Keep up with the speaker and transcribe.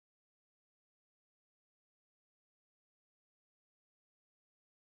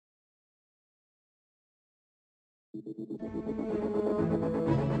Sup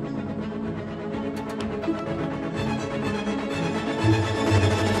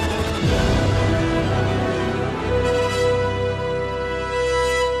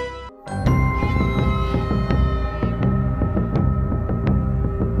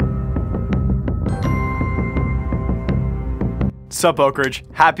Oak Ridge,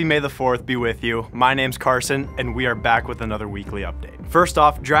 happy May the 4th be with you. My name's Carson and we are back with another weekly update. First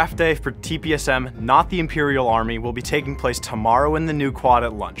off, draft day for TPSM, not the Imperial Army, will be taking place tomorrow in the new quad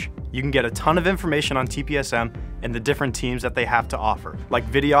at lunch. You can get a ton of information on TPSM and the different teams that they have to offer, like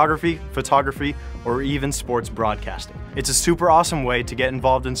videography, photography, or even sports broadcasting. It's a super awesome way to get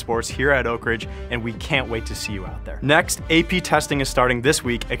involved in sports here at Oak Ridge, and we can't wait to see you out there. Next, AP testing is starting this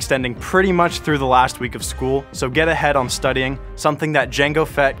week, extending pretty much through the last week of school, so get ahead on studying, something that Django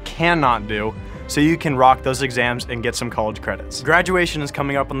Fett cannot do, so you can rock those exams and get some college credits. Graduation is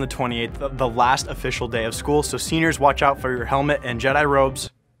coming up on the 28th, the last official day of school, so seniors watch out for your helmet and Jedi robes.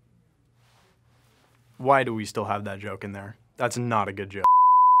 Why do we still have that joke in there? That's not a good joke.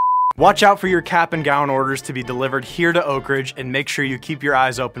 Watch out for your cap and gown orders to be delivered here to Oak Ridge, and make sure you keep your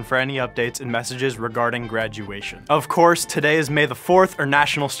eyes open for any updates and messages regarding graduation. Of course, today is May the 4th, or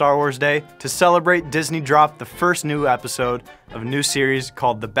National Star Wars Day. To celebrate, Disney dropped the first new episode of a new series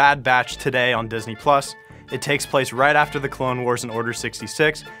called The Bad Batch today on Disney+. It takes place right after the Clone Wars and Order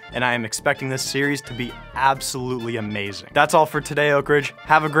 66, and I am expecting this series to be absolutely amazing. That's all for today, Oak Ridge.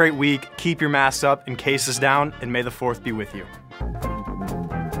 Have a great week, keep your masks up and cases down, and may the 4th be with you.